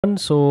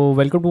So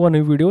welcome to a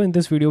new video. In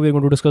this video we're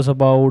going to discuss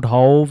about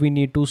how we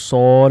need to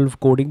solve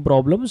coding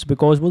problems,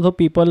 because most of the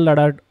people that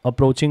are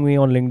approaching me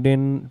on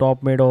LinkedIn,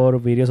 TopMate or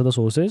various other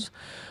sources,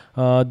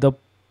 the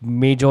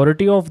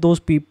majority of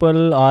those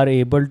people are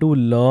able to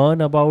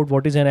learn about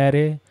what is an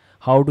array,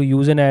 how to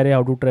use an array,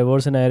 how to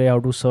traverse an array, how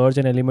to search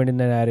an element in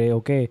an array.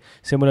 Okay,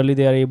 similarly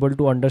they are able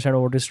to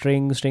understand what is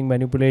string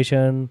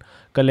manipulation,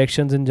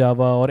 collections in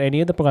Java or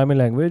any other programming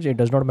language. It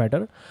does not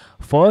matter.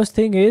 First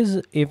thing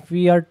is, if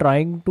we are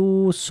trying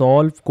to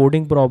solve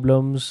coding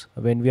problems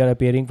when we are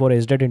appearing for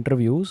SDET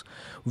interviews,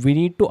 we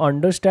need to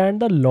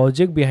understand the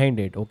logic behind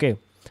it. Okay,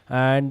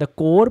 and the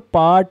core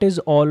part is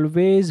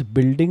always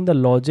building the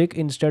logic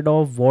instead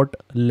of what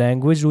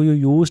language do you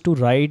use to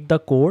write the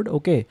code.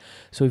 Okay,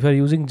 so if you are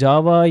using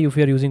Java, if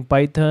you are using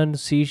Python,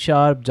 C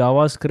sharp,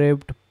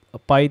 JavaScript,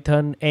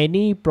 Python,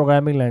 any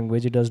programming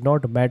language, it does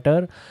not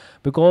matter,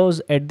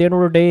 because at the end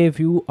of the day, if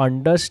you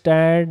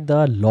understand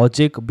the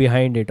logic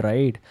behind it,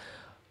 right,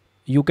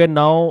 you can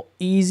now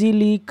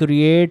easily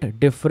create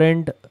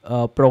different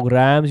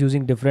programs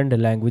using different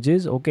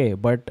languages. Okay,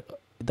 but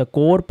the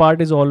core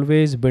part is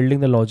always building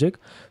the logic.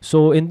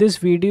 So in this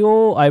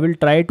video I will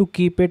try to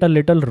keep it a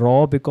little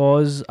raw,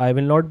 because I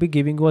will not be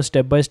giving you a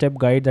step-by-step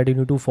guide that you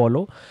need to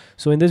follow.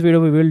 So in this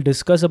video we will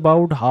discuss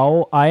about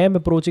how I am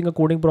approaching a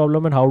coding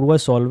problem and how do I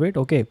solve it.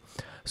 Okay,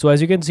 so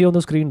as you can see on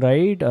the screen,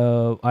 right,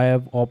 I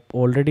have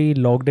already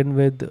logged in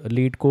with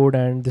lead code,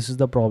 and this is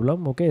the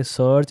problem. Okay,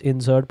 search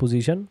insert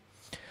position.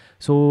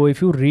 So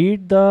if you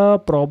read the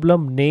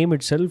problem name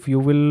itself, you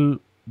will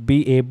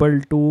be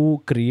able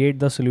to create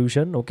the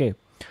solution. Okay,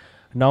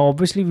 now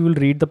obviously we will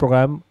read the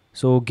program.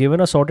 So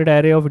given a sorted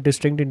array of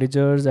distinct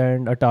integers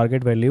and a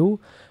target value,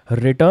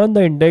 return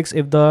the index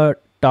if the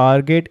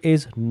target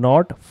is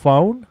not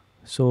found.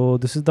 So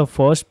this is the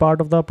first part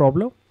of the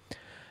problem.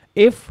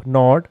 If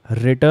not,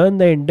 return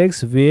the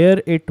index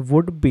where it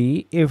would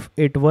be if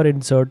it were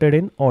inserted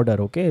in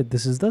order. Okay,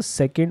 this is the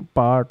second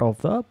part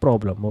of the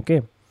problem.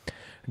 Okay,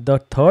 the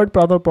third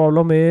part of the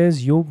problem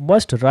is you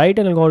must write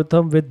an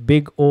algorithm with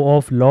big O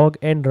of log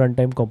and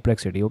runtime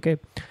complexity. Okay,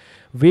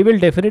 we will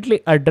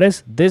definitely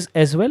address this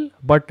as well,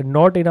 but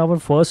not in our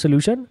first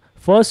solution.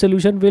 First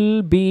solution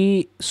will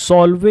be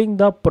solving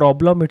the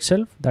problem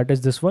itself, that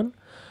is this one,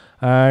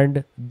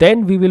 and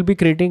then we will be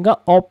creating a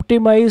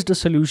optimized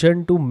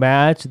solution to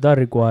match the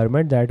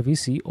requirement that we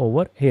see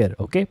over here.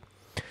 Okay,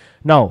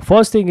 now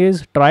first thing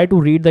is, try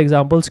to read the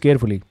examples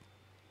carefully.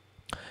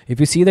 If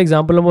you see the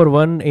example number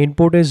 1,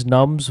 input is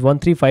nums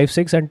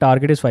 1356 and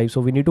target is 5. So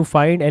we need to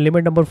find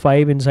element number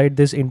 5 inside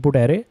this input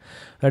array,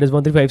 that is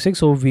 1356.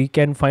 So we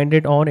can find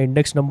it on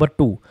index number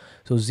 2.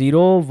 So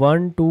 0,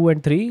 1, 2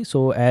 and 3.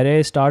 So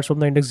array starts from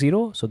the index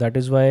 0. So that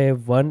is why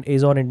 1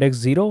 is on index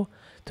 0,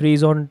 3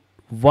 is on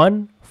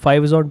 1,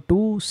 5 is on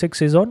 2,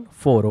 6 is on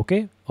 4.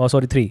 Okay, oh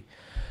sorry, 3.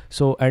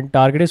 So and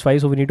target is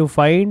 5. So we need to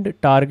find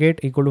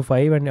target equal to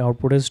 5 and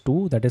output is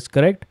 2. That is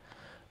correct.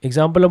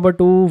 Example number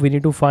 2, we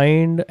need to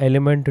find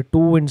element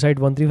 2 inside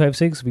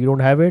 1356. We don't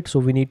have it, so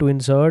we need to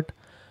insert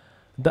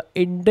the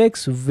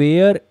index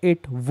where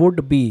it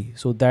would be.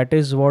 So that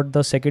is what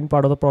the second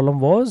part of the problem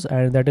was,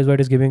 and that is why it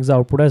is giving the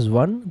output as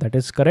 1. That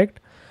is correct.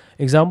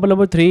 Example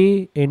number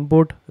 3,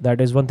 input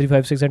that is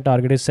 1356 and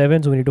target is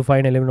 7. So we need to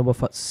find element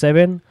number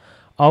 7.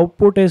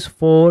 Output is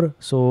 4.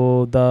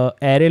 So the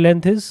array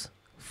length is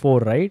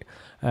 4, right?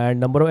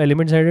 And number of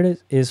elements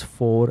added is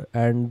 4,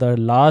 and the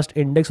last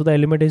index of the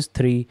element is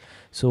 3.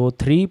 So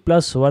 3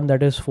 plus 1,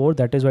 that is 4.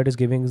 That is why it is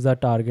giving the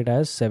target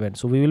as 7.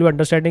 So we will be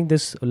understanding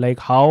this, like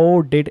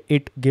how did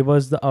it give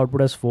us the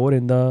output as 4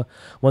 in the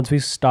once we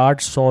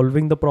start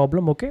solving the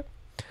problem. Okay,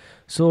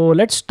 so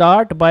let's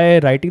start by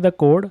writing the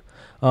code.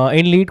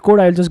 In lead code,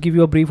 I'll just give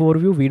you a brief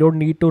overview. We don't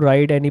need to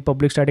write any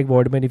public static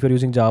void main if you're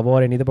using Java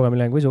or any other programming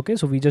language. Okay,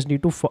 so we just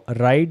need to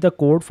write the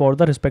code for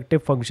the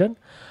respective function.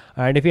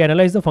 And if we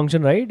analyze the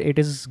function, right, it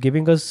is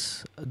giving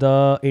us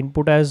the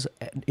input as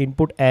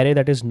input array,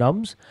 that is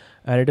nums,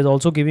 and it is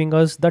also giving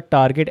us the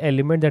target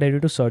element that I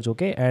need to search.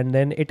 Okay, and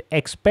then it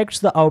expects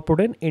the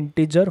output in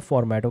integer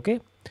format. Okay,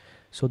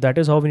 so that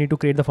is how we need to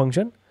create the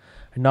function.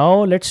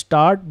 Now let's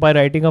start by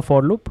writing a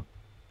for loop.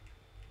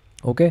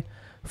 Okay,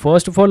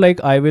 first of all,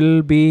 like I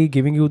will be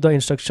giving you the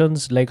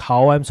instructions like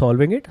how I'm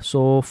solving it.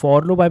 So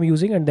for loop I'm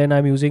using, and then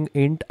I'm using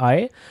int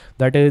I,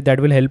 that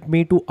will help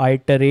me to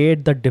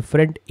iterate the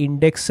different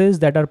indexes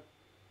that are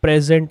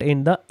present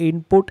in the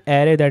input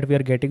array that we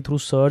are getting through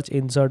search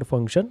insert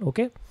function.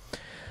 Okay,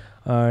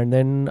 and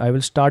then I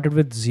will start it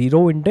with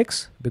 0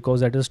 index, because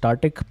that is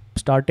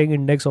starting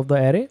index of the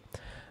array,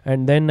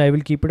 and then I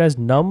will keep it as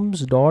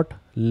nums dot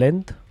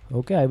length.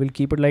 Okay, I will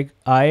keep it like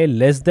I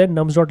less than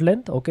nums dot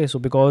length. Okay, so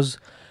because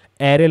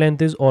array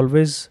length is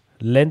always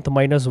length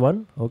minus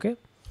 1. Okay,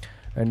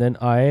 and then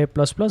I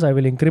plus plus, I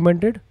will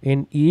increment it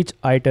in each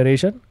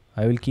iteration.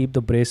 I will keep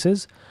the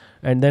braces,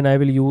 and then I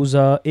will use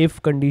a if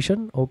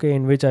condition. Okay,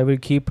 in which I will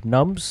keep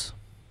nums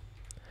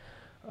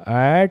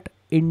at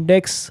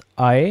index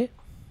I.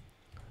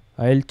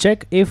 I'll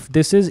check if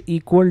this is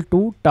equal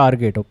to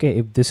target. Okay,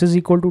 if this is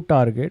equal to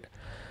target,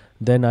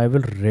 then I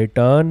will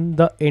return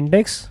the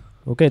index.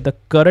 okay, the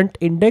current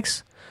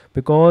index,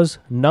 because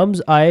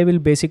nums I will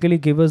basically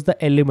give us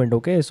the element.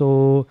 Okay,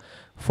 so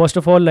first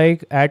of all,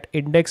 like at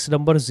index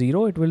number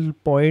 0, it will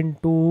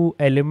point to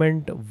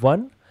element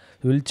 1.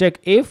 We will check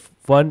if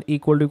 1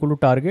 equal to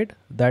target,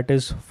 that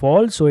is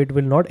false, so it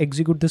will not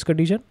execute this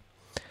condition.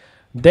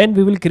 Then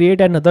we will create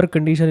another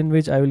condition in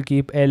which I will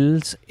keep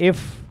else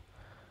if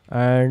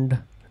and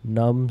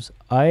nums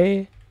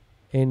I,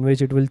 in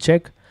which it will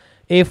check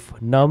if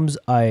nums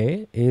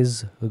I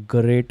is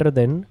greater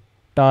than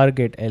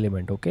target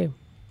element. Okay,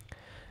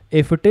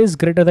 if it is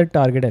greater than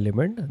target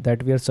element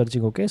that we are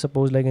searching, okay,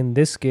 suppose like in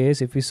this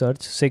case if we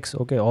search 6,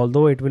 okay,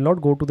 although it will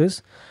not go to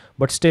this,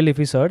 but still if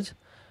we search,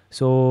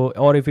 so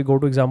or if we go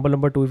to example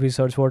number 2, if we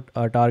search for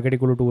target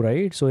equal to 2,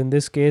 right? So in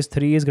this case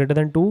 3 is greater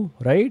than 2,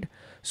 right?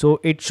 So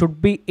it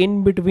should be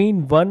in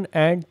between 1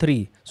 and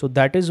 3, so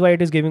that is why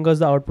it is giving us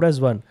the output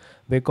as 1,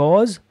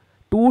 because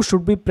 2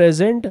 should be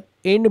present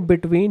in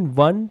between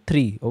 1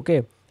 3.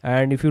 Okay,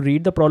 and if you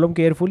read the problem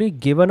carefully,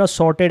 given a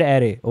sorted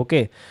array,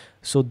 okay,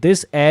 so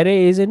this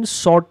array is in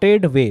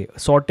sorted way,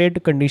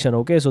 sorted condition.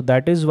 Okay, so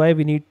that is why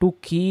we need to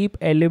keep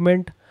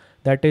element,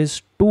 that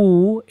is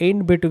 2,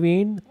 in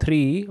between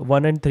 3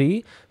 1 and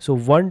 3, so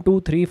 1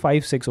 2 3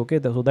 5 6. Okay,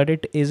 so that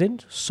it is in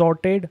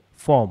sorted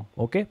form.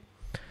 Okay,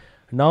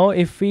 now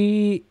if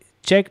we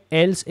check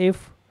else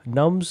if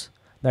nums,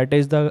 that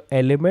is the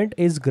element,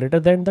 is greater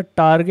than the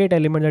target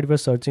element that we are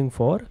searching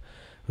for,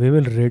 we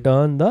will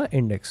return the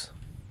index.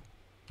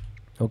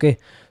 Okay,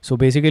 so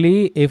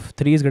basically if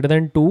 3 is greater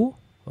than 2,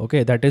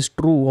 okay, that is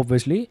true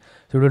obviously,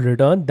 so it will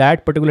return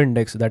that particular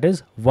index, that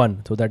is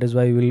 1. So that is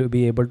why we will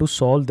be able to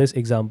solve this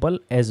example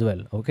as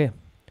well. Okay,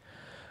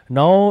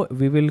 now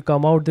we will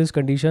come out this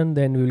condition,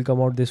 then we will come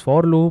out this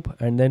for loop,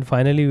 and then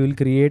finally we will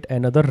create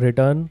another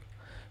return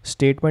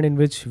statement in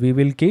which we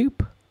will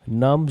keep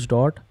nums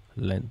dot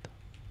length.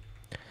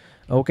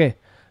 Okay,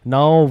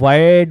 now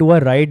why do I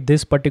write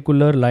this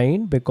particular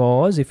line?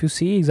 Because if you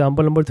see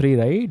example number 3,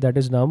 right, that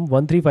is num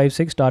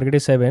 1356, target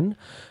is 7,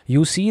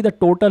 you see the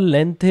total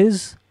length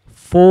is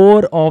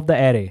 4 of the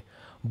array,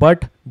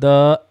 but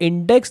the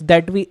index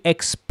that we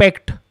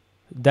expect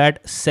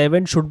that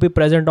 7 should be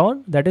present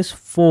on, that is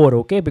 4.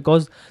 Okay,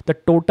 because the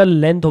total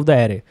length of the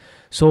array.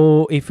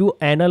 So if you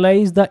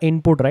analyze the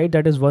input, right,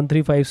 that is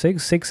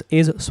 1356, 6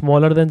 is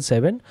smaller than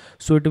 7,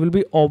 so it will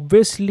be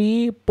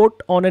obviously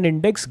put on an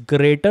index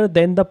greater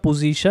than the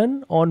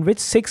position on which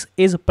 6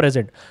 is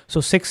present.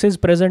 So 6 is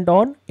present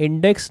on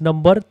index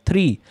number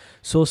 3,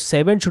 so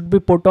 7 should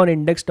be put on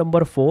index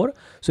number 4.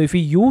 So if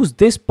we use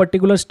this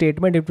particular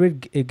statement, it will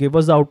give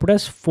us the output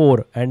as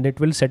 4, and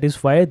it will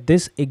satisfy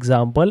this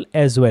example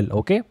as well.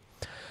 Okay,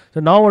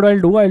 so now what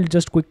I'll do, I'll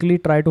just quickly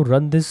try to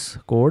run this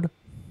code.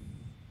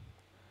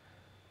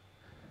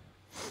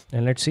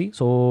 And let's see,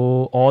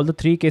 so all the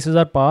 3 cases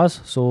are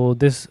passed, so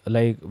this,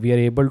 like, we are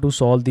able to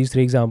solve these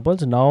 3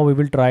 examples. Now we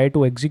will try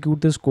to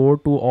execute this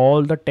code to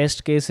all the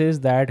test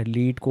cases that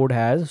lead code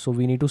has. So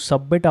we need to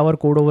submit our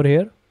code over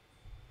here,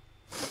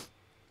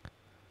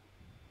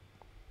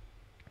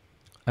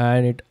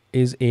 and it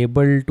is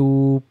able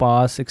to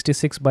pass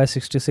 66 by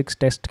 66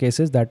 test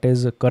cases, that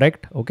is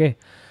correct. Okay,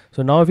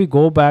 so now if we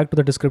go back to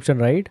the description,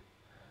 right,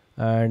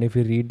 and if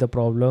we read the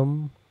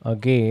problem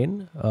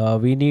again,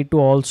 we need to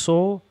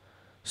also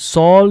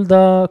solve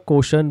the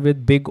quotient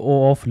with big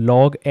O of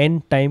log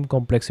n time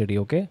complexity.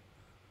 Okay,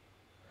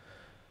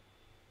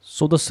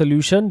 so the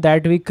solution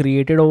that we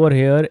created over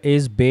here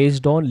is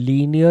based on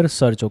linear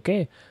search.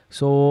 Okay,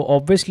 so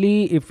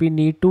obviously if we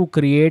need to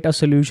create a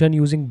solution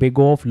using big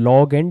O of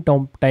log n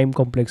time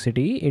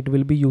complexity, it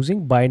will be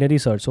using binary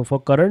search. So for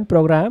current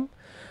program,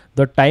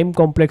 the time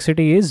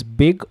complexity is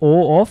big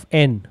O of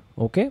n.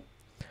 Okay,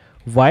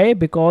 why?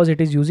 Because it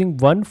is using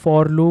one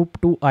for loop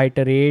to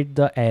iterate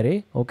the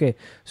array. Okay,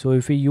 so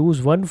if we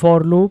use one for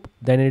loop,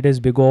 then it is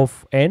big O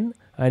of n,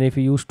 and if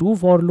we use 2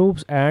 for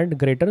loops and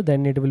greater,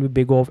 then it will be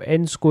big O of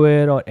n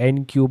square or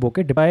n cube.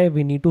 Okay, why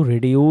we need to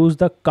reduce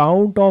the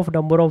count of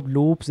number of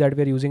loops that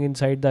we are using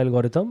inside the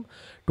algorithm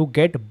to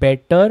get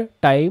better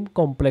time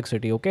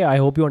complexity. Okay, I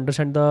hope you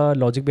understand the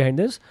logic behind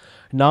this.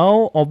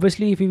 Now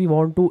obviously if we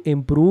want to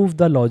improve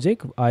the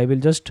logic, I will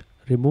just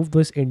remove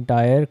this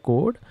entire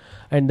code,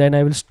 and then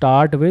I will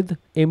start with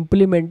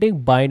implementing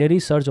binary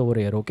search over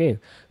here. Okay,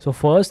 so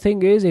first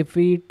thing is, if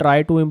we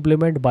try to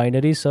implement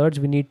binary search,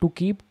 we need to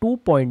keep 2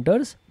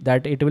 pointers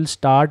that it will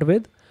start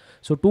with.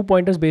 So 2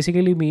 pointers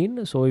basically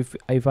mean, so if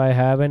I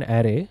have an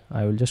array,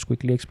 I will just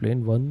quickly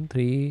explain 1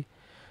 2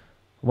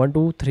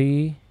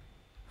 3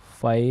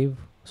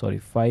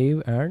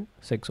 5 and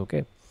 6.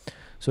 Okay,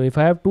 so if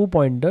I have 2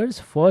 pointers,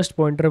 first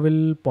pointer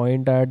will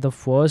point at the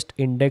first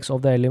index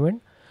of the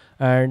element,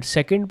 and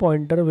second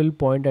pointer will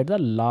point at the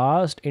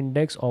last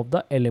index of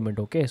the element.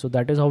 Okay, so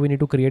that is how we need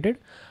to create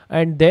it,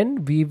 and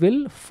then we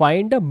will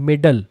find a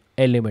middle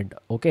element.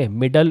 Okay,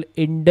 middle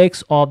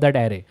index of that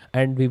array,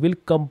 and we will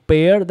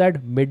compare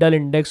that middle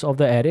index of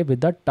the array with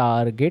the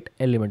target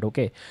element.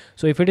 Okay,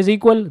 so if it is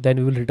equal, then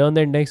we will return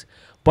the index,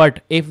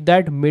 but if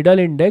that middle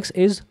index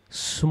is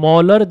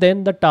smaller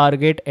than the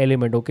target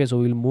element, okay, so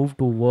we will move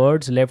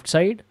towards left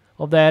side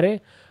of the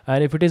array,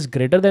 and if it is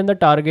greater than the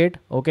target,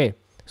 okay,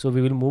 so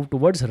we will move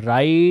towards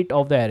right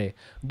of the array.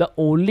 The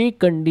only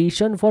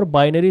condition for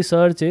binary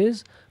search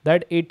is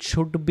that it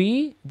should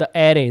be the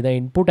array, the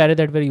input array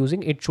that we're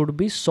using, it should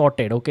be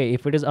sorted. Okay,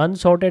 if it is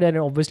unsorted, then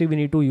obviously we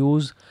need to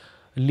use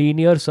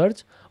linear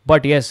search.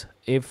 But yes,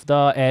 if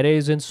the array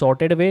is in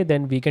sorted way,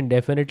 then we can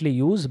definitely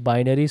use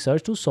binary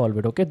search to solve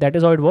it. Okay, that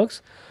is how it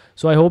works.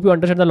 So I hope you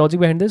understand the logic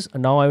behind this.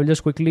 Now I will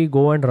just quickly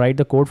go and write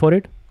the code for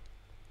it.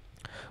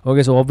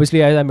 Okay, so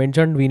obviously, as I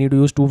mentioned, we need to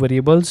use two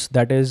variables,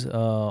 that is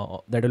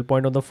that will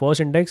point on the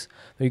first index,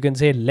 so you can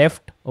say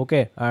left,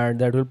 okay, and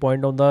that will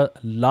point on the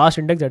last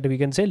index, that we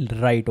can say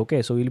right.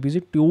 Okay, so we'll be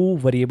using two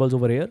variables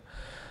over here.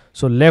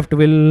 So left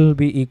will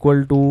be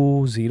equal to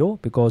 0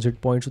 because it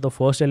points to the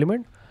first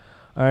element,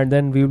 and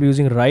then we will be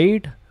using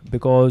right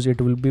because it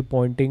will be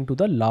pointing to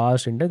the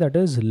last index, that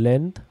is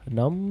length,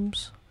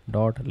 nums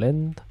dot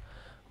length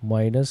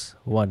minus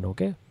 1.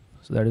 Okay,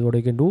 so that is what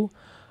I can do.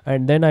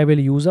 And then I will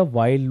use a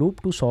while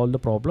loop to solve the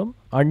problem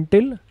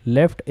until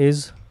left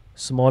is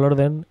smaller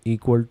than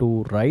equal to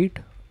right.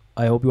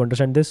 I hope you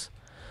understand this.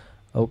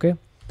 Okay,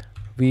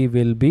 we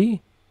will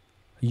be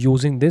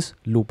using this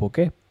loop.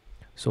 Okay,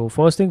 so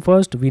first thing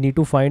first, we need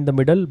to find the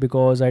middle,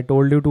 because I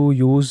told you to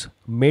use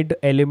mid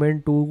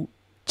element to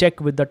check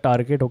with the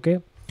target. Okay,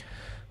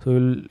 so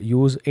we'll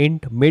use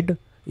int mid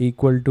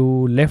equal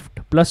to left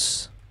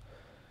plus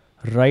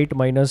right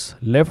minus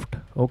left.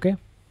 Okay,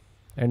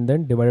 and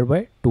then divided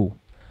by 2.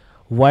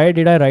 Why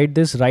did I write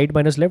this right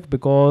minus left?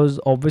 Because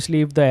obviously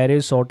if the array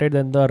is sorted,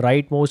 then the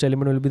rightmost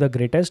element will be the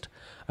greatest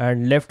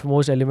and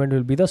leftmost element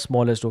will be the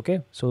smallest. Okay,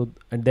 so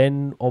and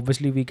then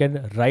obviously we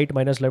can right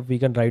minus left, we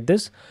can write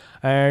this,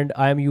 and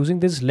I am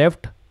using this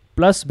left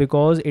plus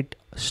because it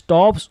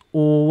stops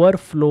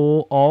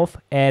overflow of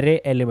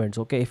array elements.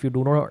 Okay, if you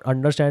do not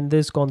understand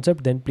this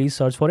concept, then please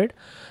search for it,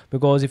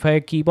 because if I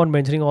keep on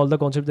mentioning all the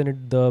concepts,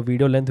 then the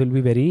video length will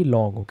be very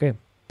long. Okay,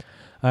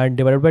 and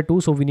divided by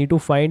 2, so we need to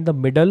find the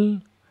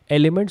middle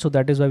element, so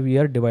that is why we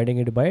are dividing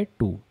it by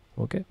 2.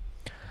 Okay,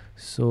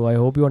 so I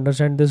hope you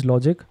understand this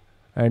logic.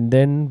 And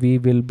then we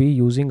will be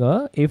using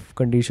a if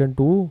condition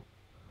to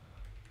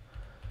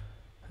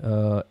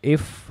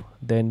if,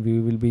 then we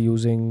will be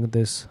using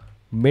this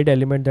mid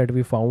element that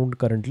we found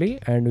currently,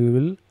 and we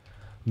will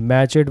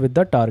match it with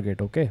the target.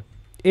 Okay,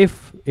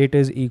 if it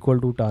is equal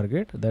to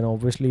target, then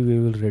obviously we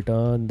will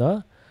return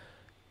the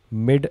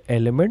mid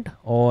element,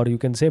 or you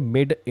can say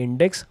mid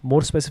index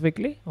more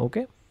specifically.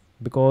 Okay,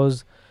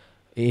 because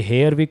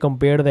here we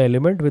compare the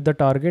element with the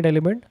target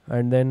element,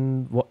 and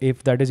then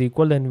if that is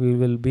equal, then we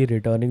will be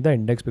returning the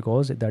index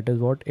because that is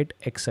what it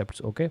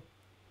accepts. Okay,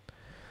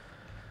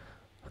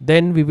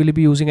 then we will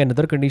be using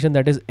another condition,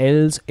 that is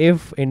else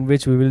if, in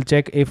which we will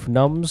check if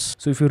nums.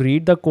 So if you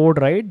read the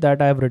code right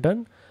that I have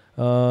written,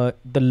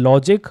 the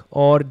logic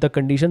or the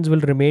conditions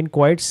will remain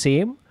quite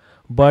same,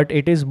 but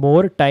it is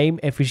more time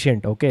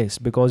efficient. Okay,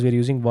 because we are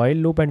using while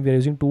loop and we are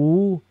using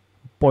two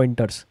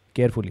pointers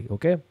carefully.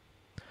 Okay,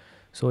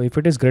 so if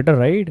it is greater,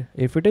 right,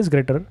 if it is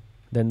greater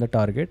than the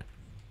target,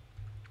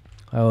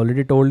 I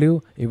already told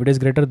you, if it is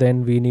greater,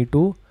 then we need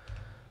to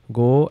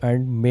go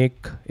and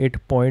make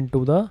it point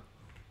to the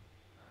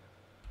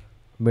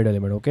mid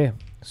element. Okay,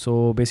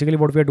 so basically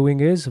what we are doing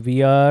is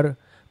we are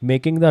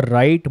making the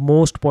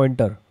rightmost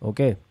pointer.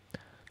 Okay,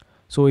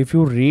 so if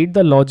you read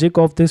the logic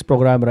of this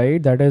program,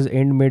 right, that is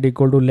end mid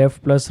equal to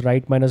left plus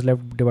right minus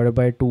left divided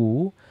by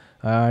 2,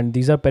 and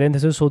these are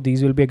parentheses, so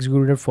these will be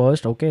executed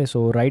first. Okay,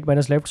 so right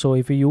minus left, so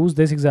if we use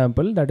this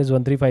example, that is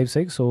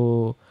 1356,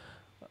 so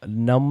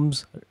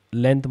nums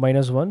length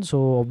minus 1,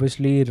 so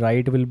obviously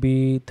right will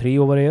be 3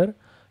 over here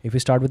if we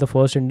start with the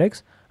first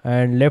index,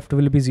 and left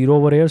will be 0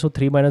 over here, so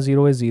 3 minus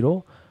 0 is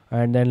 0,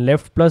 and then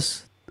left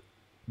plus,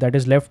 that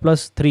is left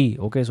plus 3.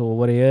 Okay, so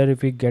over here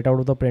if we get out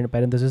of the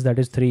parenthesis, that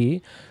is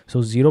 3,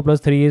 so 0 plus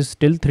 3 is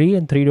still 3,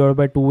 and 3 divided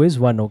by 2 is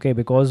 1. Okay,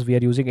 because we are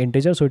using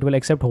integer, so it will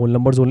accept whole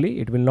numbers only,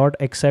 it will not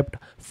accept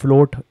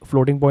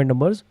floating point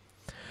numbers,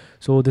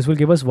 so this will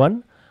give us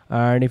 1.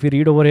 And if you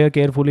read over here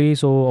carefully,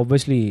 so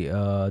obviously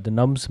the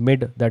nums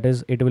mid, that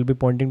is it will be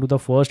pointing to the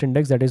first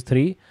index, that is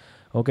 3.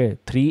 Okay,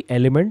 3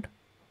 element.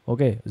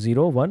 Okay,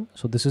 0 1,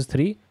 so this is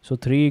 3, so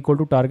 3 equal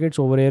to target,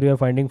 so over here we are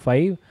finding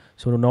 5,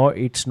 so now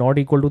it's not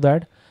equal to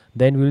that.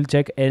 Then we will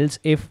check else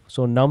if,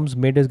 so nums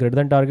mid is greater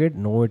than target,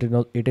 no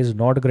it is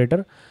not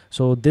greater,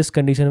 so this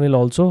condition will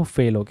also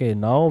fail. Okay,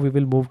 now we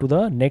will move to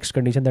the next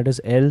condition, that is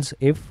else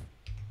if,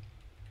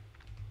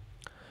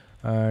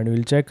 and we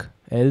will check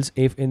else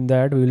if. In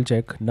that we will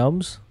check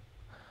nums,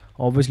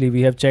 obviously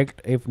we have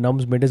checked if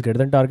nums mid is greater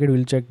than target, we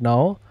will check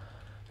now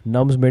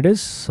nums mid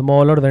is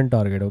smaller than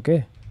target.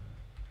 Okay,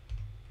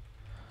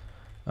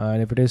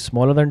 and if it is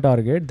smaller than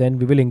target, then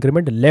we will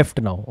increment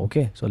left now.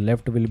 Okay, so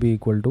left will be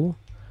equal to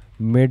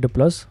mid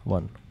plus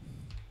 1.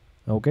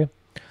 Okay,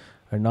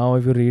 and now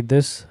if you read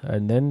this,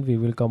 and then we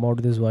will come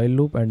out this while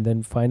loop, and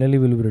then finally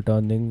we will be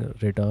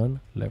return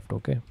left.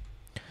 Okay,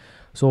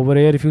 so over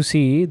here if you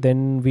see,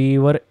 then we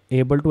were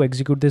able to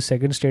execute this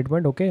second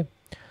statement. Okay,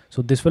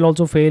 so this will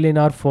also fail in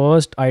our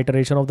first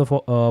iteration of the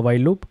while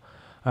loop,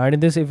 And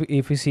in this,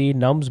 if we see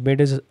nums mid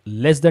is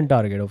less than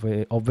target,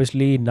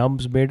 obviously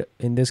nums mid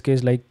in this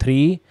case like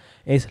 3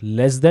 is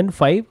less than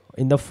 5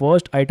 in the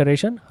first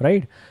iteration,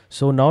 right?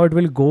 So now it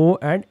will go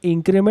and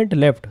increment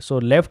left. So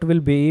left will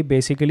be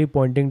basically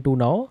pointing to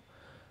now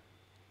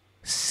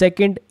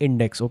second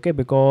index, okay,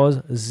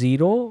 because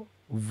 0,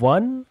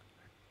 1,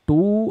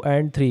 2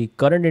 and 3,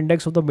 current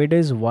index of the mid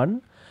is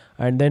 1,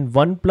 and then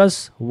 1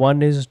 plus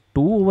 1 is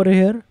 2 over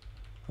here,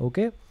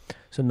 okay.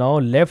 So now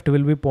left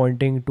will be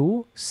pointing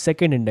to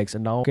second index.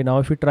 And now, okay, now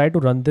if we try to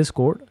run this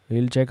code,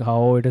 we'll check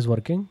how it is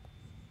working.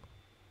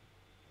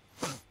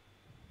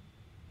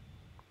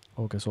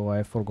 Okay, so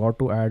I forgot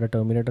to add a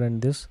terminator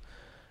in this.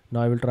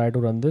 Now I will try to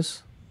run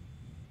this.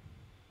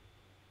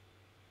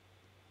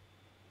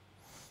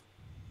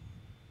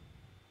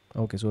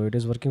 Okay, so it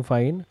is working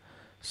fine.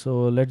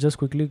 So let's just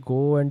quickly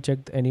go and check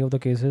any of the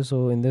cases.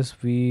 So in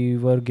this, we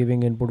were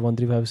giving input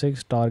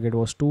 1356, target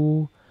was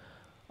 2,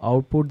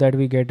 output that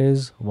we get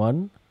is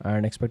 1,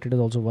 and expected is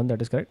also 1.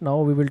 That is correct. Now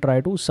we will try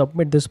to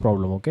submit this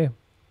problem. Okay,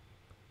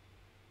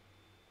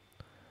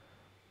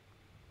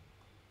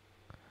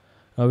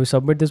 now we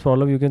submit this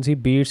problem. You can see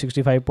beat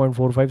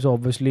 65.45. So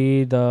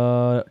obviously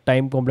the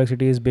time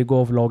complexity is big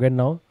of log n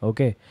now.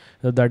 Okay,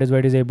 so that is why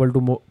it is able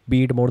to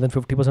beat more than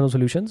 50% of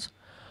solutions.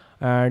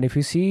 And if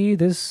you see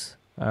this,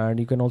 and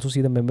you can also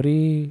see the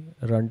memory,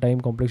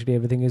 runtime complexity,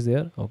 everything is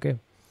there. Okay,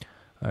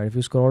 and if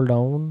you scroll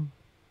down,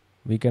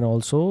 we can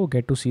also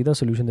get to see the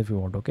solution if you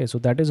want. Okay, so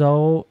that is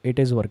how it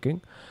is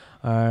working.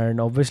 And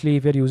obviously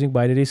if you're using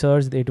binary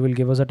search, it will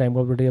give us a time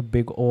complexity a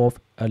big of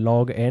a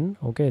log n.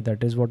 Okay,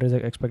 that is what is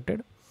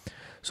expected.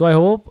 So I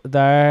hope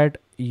that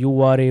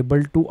you are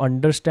able to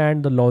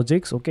understand the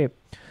logics. Okay,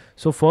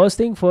 so first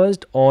thing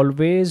first,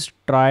 always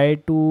try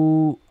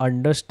to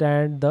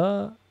understand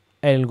the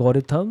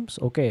algorithms,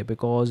 okay,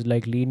 because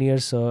like linear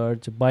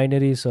search,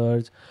 binary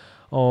search,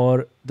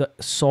 or the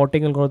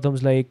sorting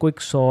algorithms like quick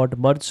sort,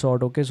 merge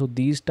sort, okay, so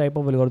these type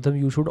of algorithms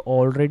you should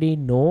already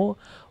know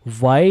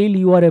while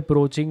you are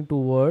approaching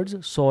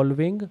towards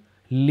solving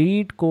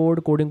lead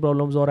code coding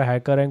problems or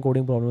hacker and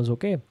coding problems,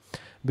 okay,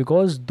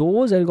 because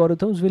those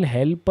algorithms will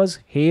help us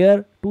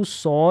here to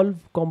solve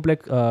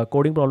complex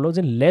coding problems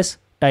in less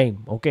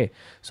time. Okay,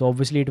 so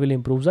obviously it will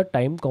improve the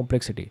time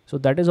complexity. So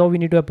that is how we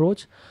need to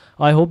approach.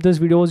 I hope this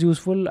video was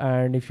useful,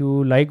 and if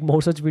you like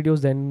more such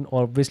videos, then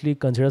obviously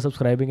consider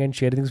subscribing and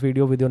sharing this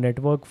video with your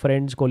network,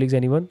 friends, colleagues,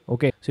 anyone.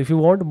 Okay, so if you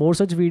want more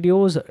such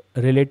videos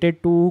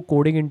related to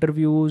coding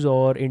interviews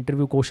or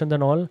interview questions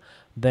and all,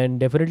 then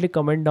definitely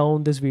comment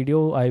down this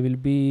video. I will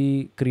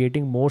be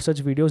creating more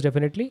such videos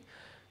definitely.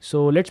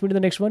 So let's meet in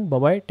the next one. Bye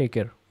bye, take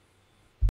care.